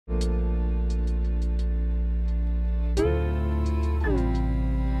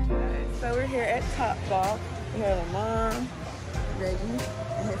Top Golf. We have Lamar, Reggie,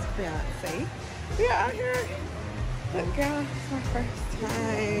 and his fiance. We are out here. Look, girl, it's my first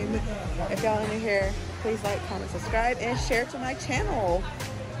time. If y'all are new here, please like, comment, subscribe, and share to my channel.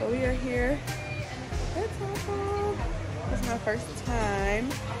 So we are here at Top Golf. This is my first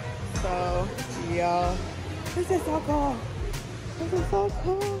time. So, y'all, this is so cool. This is so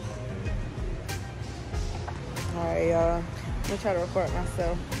cool. Alright, y'all. I'm gonna try to record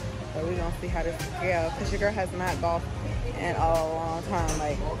myself. So we're gonna see how this goes. Because your girl has not golfed in a long time.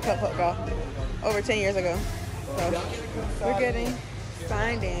 Like, putt golf over 10 years ago. So we're getting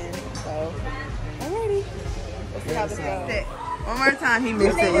signed in. So I'm ready. Let's see how this goes. One more time, he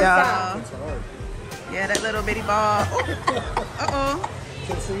missed it, y'all. Yeah, that little bitty ball. Uh-oh.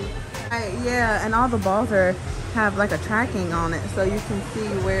 Yeah, and all the balls have like a tracking on it, so you can see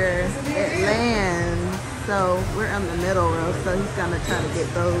where it lands. So we're in the middle row, so he's gonna try to get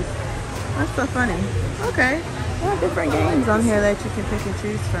those. That's so funny. Okay, we have different games on here that you can pick and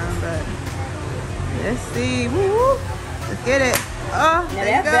choose from, but let's see. Woo! Let's get it. Oh, there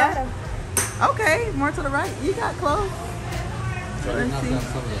you go. Okay, more to the right. You got close. Let's see.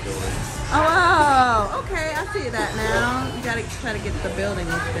 Oh wow. Okay, I see that now. You gotta try to get the buildings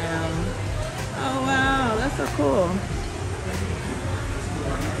down. Oh wow, that's so cool.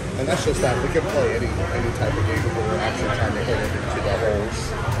 And that's just that. We can play any type of game where we're actually trying to hit it into the holes.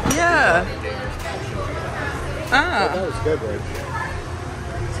 Yeah. That was good, Rich.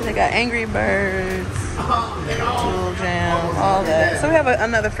 So they got Angry Birds, Jewel Jam, all that. So we have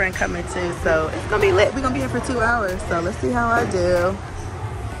another friend coming too. So it's gonna be lit. We're gonna be here for 2 hours. So let's see how I do.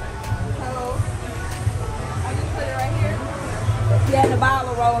 Hello. I just put it right here. Yeah, the ball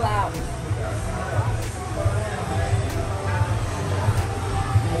will roll out.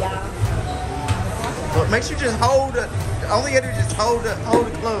 But make sure you just hold it. All you gotta do is just hold the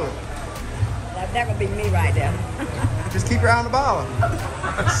club. That would be me right there. Just keep your eye on the ball.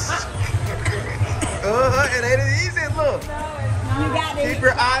 It ain't as easy as look. You got it. Keep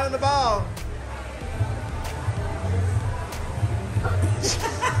your eye on the ball.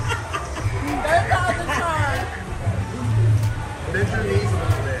 There goes the turn. Bend your knees a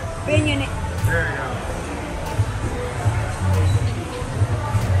little bit. Bend your knee. There you go.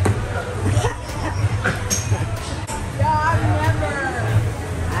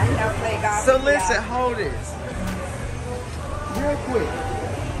 So listen, hold this. Real quick.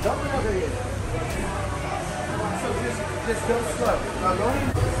 Don't go over here. So just go slow. Now go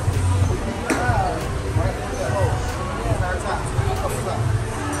ahead. Keep your eye right at the hole. Entire time. Go slow.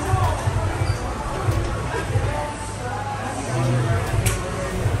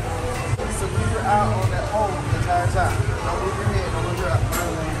 So keep your eye on that hole the entire time. Don't move your head, don't move your eye.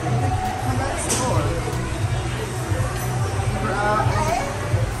 Come back some more. Keep your eye.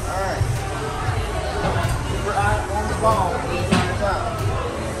 Alright. Keep your eye on the ball the entire time.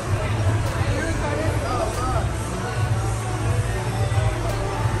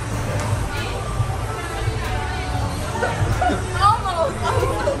 Almost.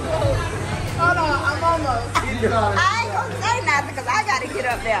 Hold on, I'm almost. I ain't gonna say nothing because I gotta get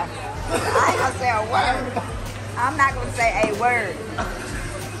up there. I ain't gonna say a word. I'm not gonna say a word.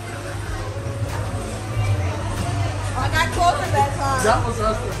 I got closer that time. That was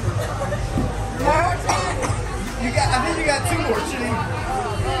us the first time. More time. I think you got 2 more, Chitty.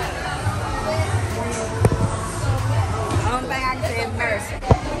 Only thing I can say is mercy.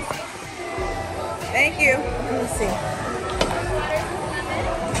 Thank you. Let me see.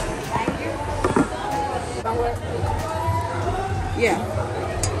 Thank you. Yeah.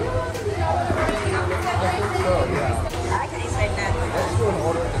 I can't say nothing. Let's do an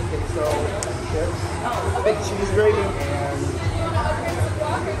order of queso chips, big cheese gravy, and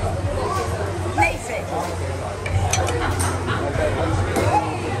Mason.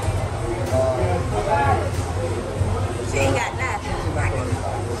 She ain't got nothing.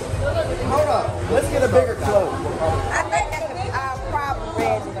 hold up. Let's get a bigger clove. I think that's the problem,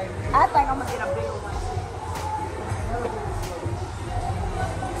 Reggie. I think I'm gonna get a bigger one.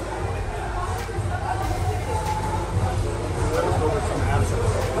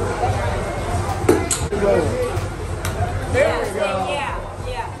 There we go.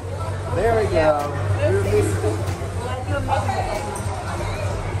 Yeah. There we go.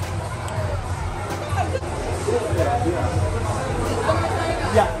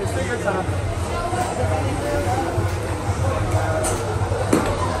 Yeah, it's bigger time.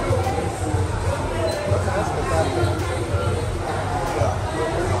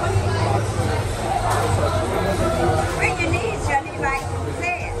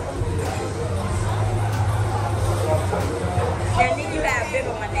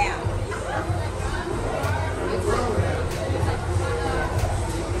 bigger one now.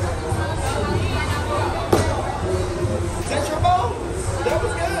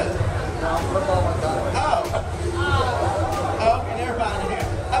 Oh, okay, never mind.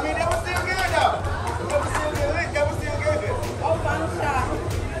 I mean, that was still good, though. That was still good. That was still good. Oh, final shot.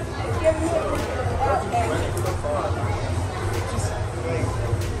 Give me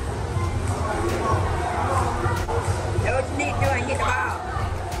That's what you need to do and hit the ball.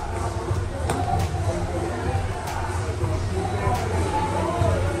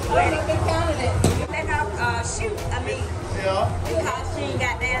 They counted it. Let her shoot. I mean, Yeah. look how she ain't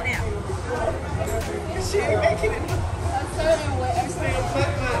got down there. She ain't making it. A certain way.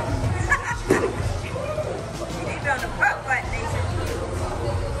 He's on the putt button, they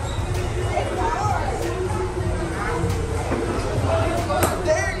said.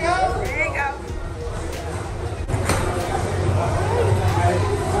 There you go. There you go.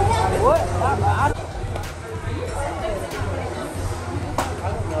 What?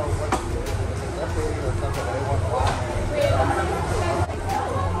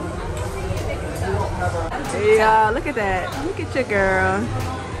 Yeah, look at that. Look at your girl.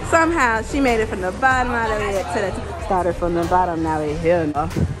 Somehow she made it from the bottom all the way up to the top. Started from the bottom, now we here. Look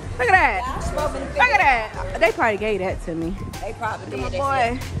at that. Look at that. They probably gave that to me. They probably My did.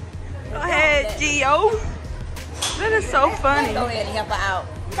 boy. Go ahead, Gio. That is so funny. Go ahead and help her out.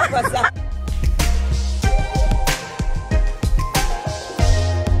 What's up?